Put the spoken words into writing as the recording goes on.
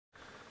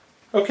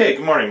Okay,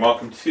 good morning.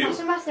 Welcome to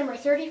AwesomeMath number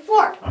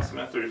 34.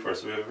 AwesomeMath34.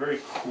 So we have a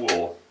very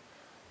cool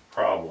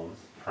problem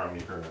from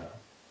your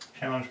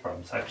challenge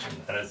problem section,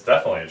 and it's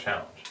definitely a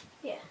challenge.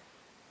 Yeah.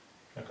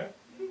 Okay.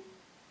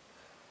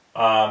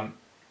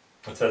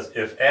 It says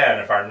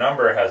if our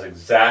number has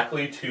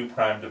exactly 2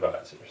 prime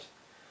divisors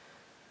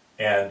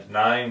and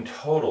 9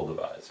 total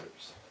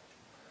divisors,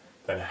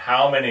 then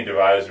how many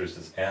divisors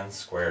does n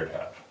squared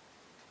have?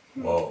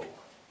 Whoa.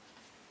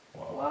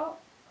 Whoa. Well,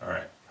 all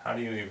right. How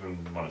do you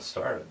even want to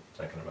start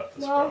thinking about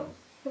this well, problem?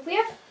 if we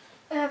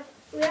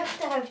have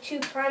to have 2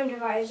 prime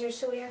divisors,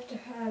 so we have to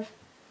have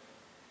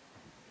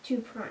 2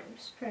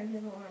 primes, prime to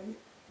the 1,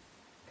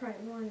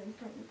 prime 1, and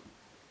prime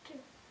 2.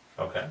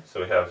 Okay, so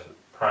we have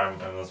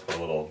prime, and let's put a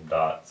little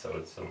dot so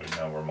we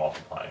know we're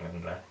multiplying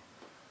in there.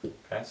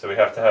 Okay, so we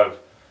have to have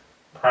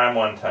prime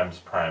 1 times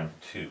prime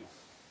 2.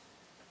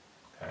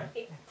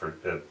 Okay, for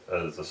it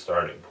as a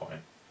starting point.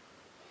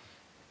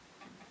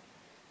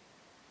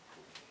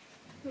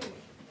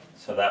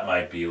 So that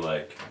might be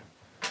like,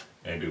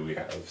 maybe we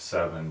have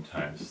 7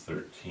 times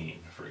 13,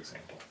 for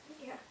example.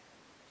 Yeah.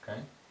 Okay?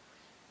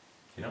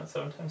 Do you know what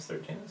 7 times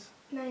 13 is?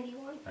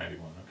 91.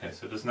 91. Okay,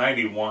 so does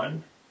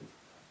 91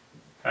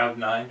 have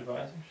 9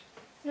 divisors?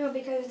 No,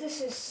 because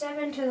this is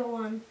 7 to the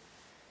 1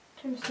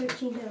 times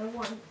 13 to the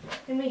 1.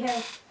 And we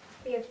have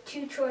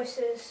 2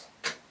 choices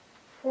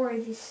for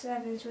these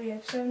 7s. We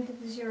have 7 to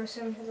the 0,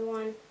 7 to the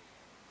 1,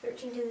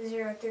 13 to the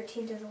 0,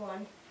 13 to the 1.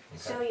 Okay.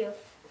 So you have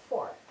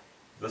 4.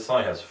 This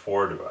only has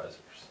 4 divisors.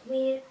 We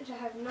need to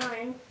have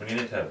 9. We need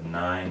it to have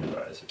 9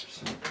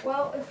 divisors.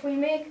 Well, if we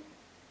make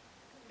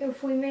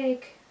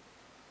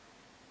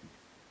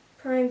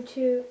prime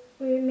 2,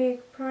 we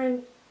make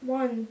prime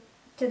 1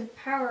 to the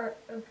power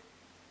of,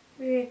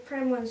 we make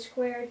prime 1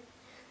 squared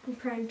and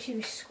prime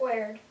 2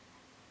 squared.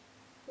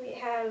 We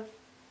have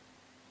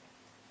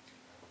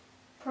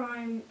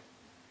prime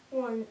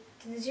 1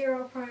 to the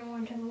 0, prime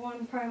 1 to the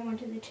 1, prime 1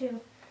 to the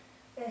 2.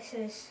 This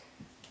is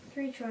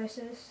 3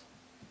 choices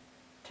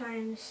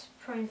times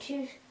prime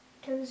 2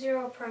 to the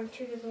 0, prime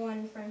 2 to the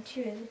 1, prime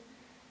 2 to the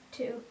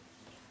 2.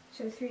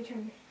 So 3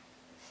 times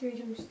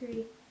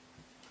 3.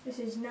 This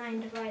is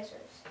 9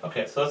 divisors.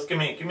 Okay, so let's give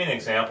me an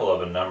example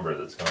of a number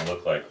that's going to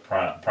look like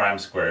prime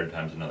squared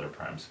times another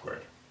prime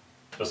squared.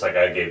 Just like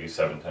I gave you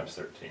 7 times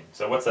 13.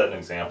 So what's an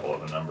example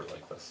of a number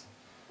like this?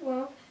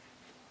 Well,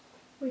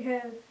 we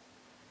have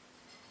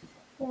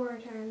 4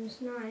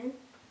 times 9.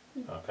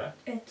 Okay.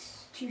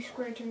 It's 2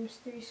 squared times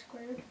 3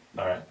 squared.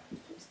 Alright.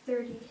 It's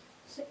 36.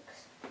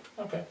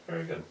 Okay,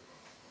 very good.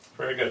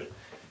 Very good.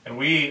 And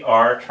we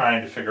are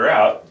trying to figure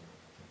out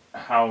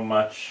how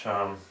much,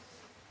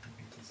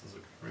 this is a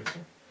good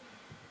eraser.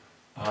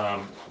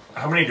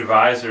 How many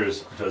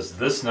divisors does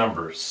this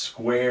number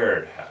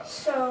squared have?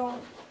 So,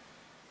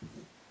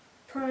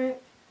 prime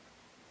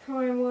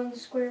 1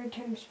 squared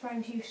times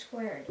prime 2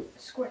 squared.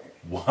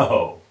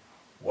 Whoa.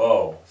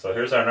 Whoa. So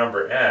here's our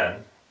number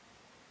n,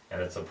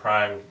 and it's a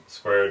prime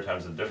squared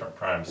times a different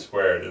prime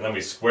squared, and then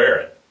we square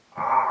it.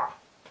 Ah!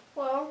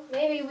 Well,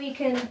 maybe we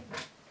can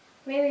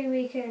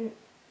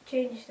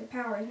change the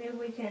powers. Maybe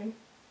we can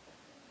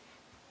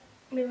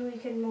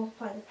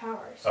multiply the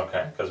powers.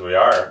 Okay, because we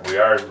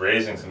are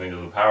raising something to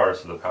the power,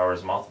 so the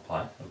powers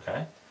multiply.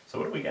 Okay. So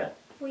what do we get?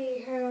 We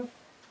have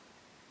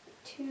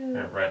 2.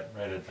 Here, write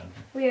it down.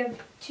 We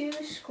have 2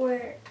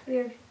 squared.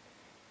 We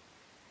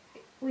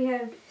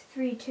have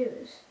 3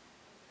 2s.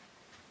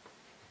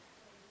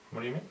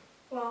 What do you mean?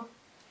 Well,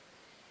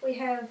 we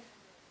have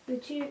the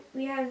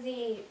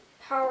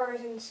powers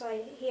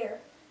inside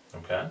here.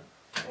 Okay.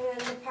 And then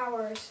the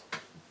powers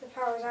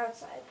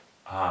outside.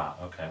 Ah,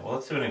 okay. Well,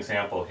 let's do an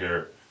example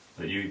here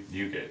that you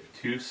gave.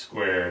 2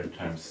 squared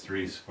times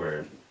 3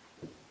 squared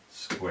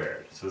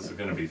squared. So this is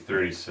going to be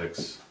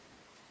 36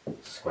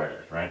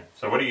 squared, right?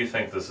 So what do you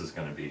think this is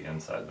going to be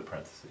inside the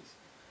parentheses?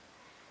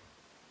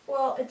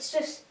 Well, it's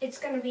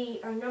going to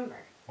be our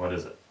number. What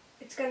is it?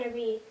 It's going to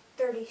be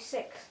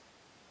 36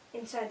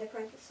 inside the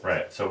parentheses.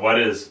 Right. So what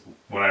is,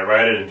 when I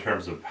write it in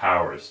terms of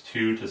powers,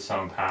 2 to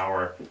some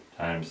power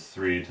times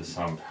 3 to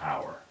some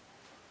power.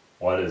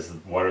 What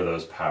are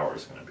those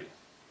powers going to be?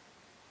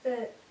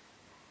 The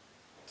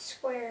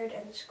squared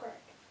and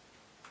squared.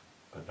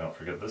 But don't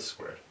forget this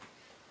squared.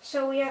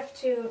 So we have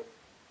to,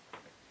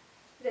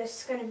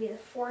 this is going to be the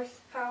 4th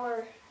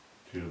power.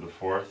 2 to the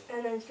 4th.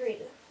 And then 3 to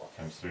the 4th.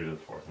 Times 3 to the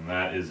 4th. And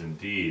that is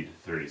indeed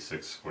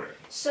 36 squared.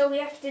 So we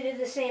have to do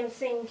the same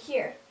thing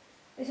here.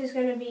 This is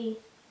going to be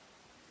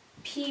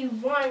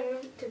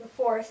P1 to the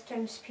 4th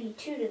times P2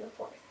 to the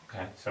 4th.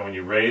 Okay, so when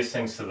you raise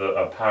things to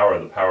the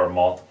power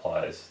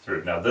multiplies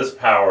through. Now this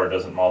power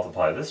doesn't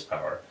multiply this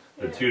power.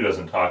 The 2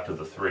 doesn't talk to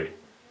the 3.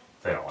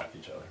 They don't like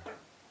each other.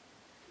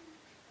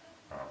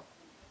 Oh.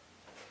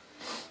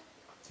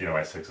 Do you know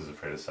why 6 is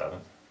afraid of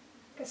 7?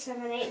 Because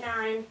 7, 8,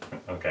 9.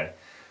 Okay.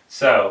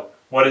 So,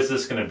 what is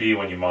this going to be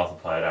when you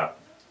multiply it out?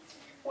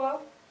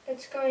 Well,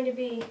 it's going to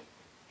be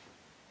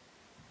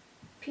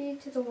P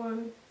to the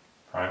 1.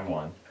 Prime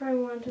 1.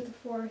 Prime 1 to the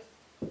 4th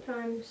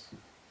times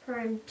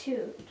prime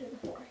 2 to the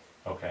 4th.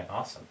 Okay,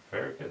 awesome.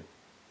 Very good.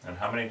 And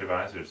how many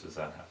divisors does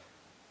that have?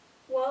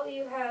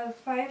 you have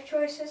 5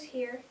 choices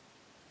here,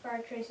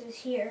 5 choices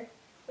here,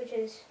 which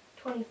is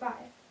 25.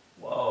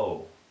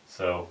 Whoa.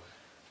 So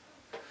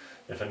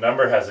if a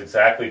number has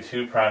exactly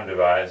 2 prime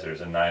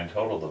divisors and 9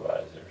 total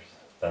divisors,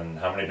 then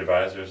how many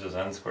divisors does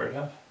n squared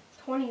have?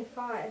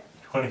 25.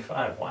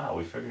 25. Wow,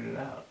 we figured it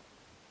out.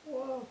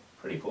 Whoa.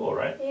 Pretty cool,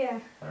 right? Yeah.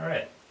 All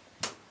right.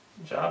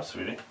 Good job,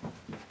 sweetie.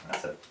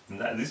 That's it.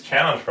 These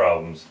challenge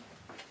problems,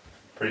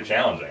 pretty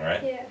challenging,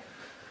 right? Yeah.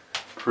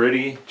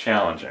 Pretty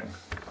challenging.